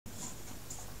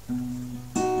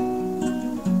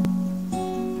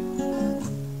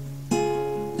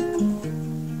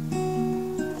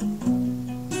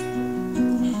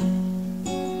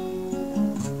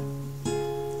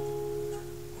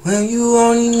When you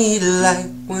only need a light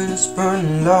when it's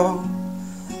burning low,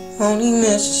 only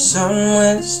miss the sun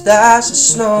when it starts to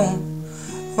snow,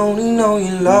 only know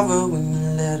you love her when you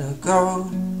let her go,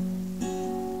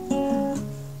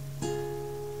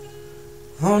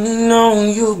 only know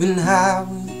you've been high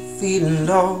when you're feeling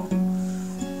low,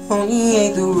 only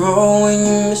hate the road when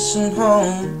you're missing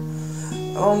home,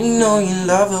 only know you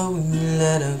love her when you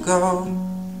let her go,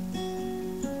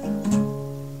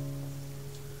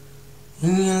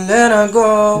 and you let her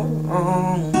go.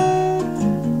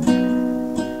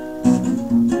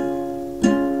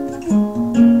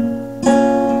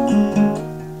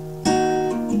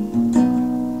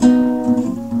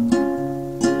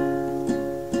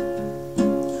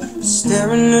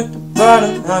 Staring at the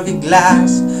bottom of your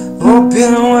glass,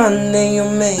 hoping one day you'll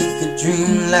make a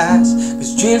dream last.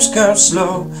 'Cause dreams come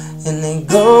slow and they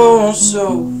go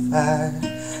so fast.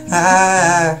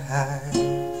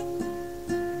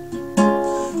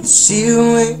 You see it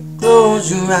when you close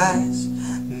your eyes.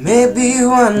 Maybe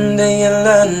one day you'll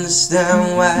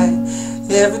understand why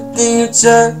everything you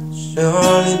touch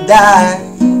surely dies.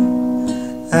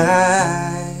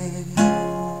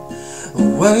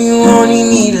 Well, you only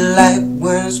need a light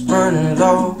when it's burning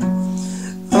low,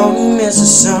 only miss the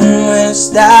sun when it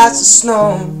starts to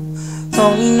snow,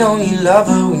 only know you love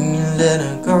her when you let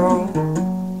her go,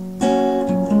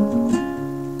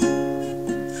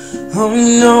 only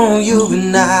know you've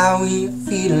been high when you're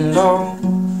feeling low,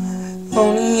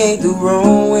 only hate the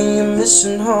road when you're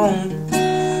missing home,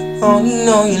 only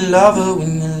know you love her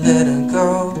when you let her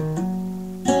go.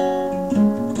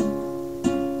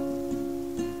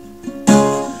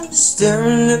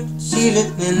 Staring at the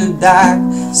ceiling in the dark,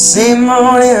 same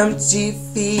old empty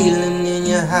feeling in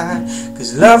your heart.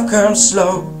 'Cause love comes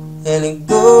slow and it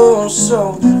goes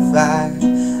so fast.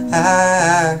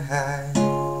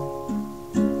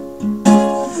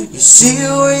 You see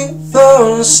it when you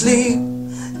fall asleep,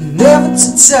 never to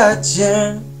touch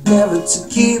and never to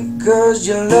keep. 'Cause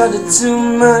you love it too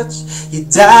much, you're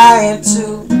dying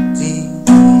too deep.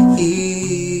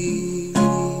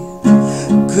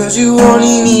 'Cause you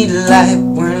only need a light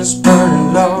when it's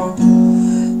burning low,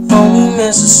 only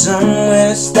miss the sun when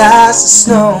it starts to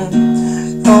snow,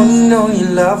 only know you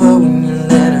love her when you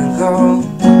let her go,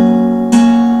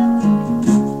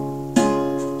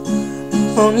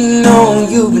 only know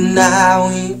you've been high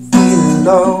when you're feeling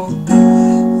low,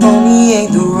 only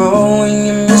hate the road when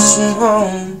you're missing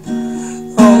home,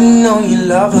 only know you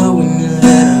love her when you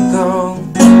let her go,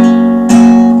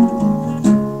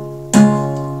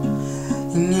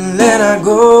 and you let her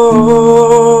go,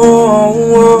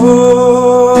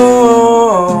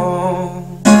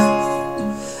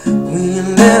 when you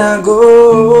let her go,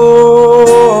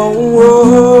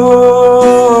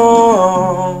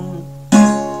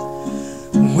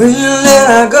 when you let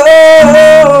her go.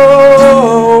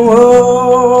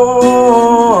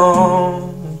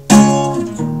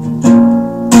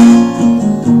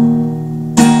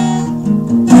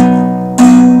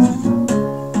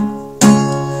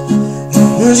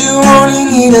 You only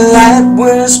need a light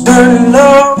when it's burning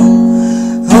low,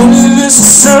 only miss the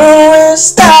sun when it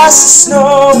starts to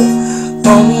snow,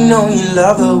 only know you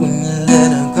love her when you let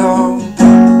her go,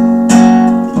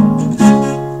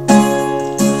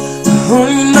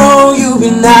 only know you've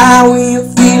been high when you're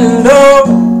feeling low,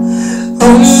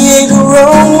 only hate the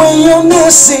road when you're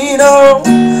missing home,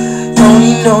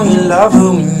 only know you love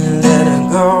her when you let her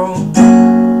go.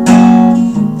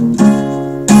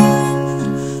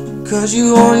 'Cause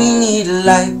you only need a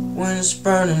light when it's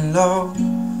burning low,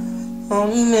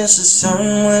 only miss the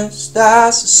sun when it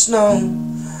starts to snow,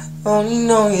 only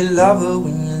know you love her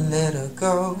when you let her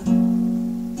go,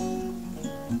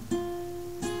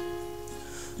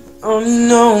 only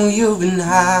know you've been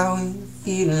high when you're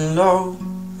feeling low,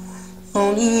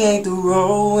 only hate the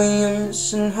road when you're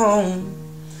missing home,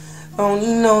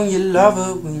 only know you love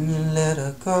her when you let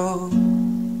her go,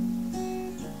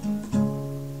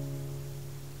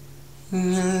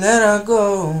 and you let her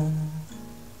go.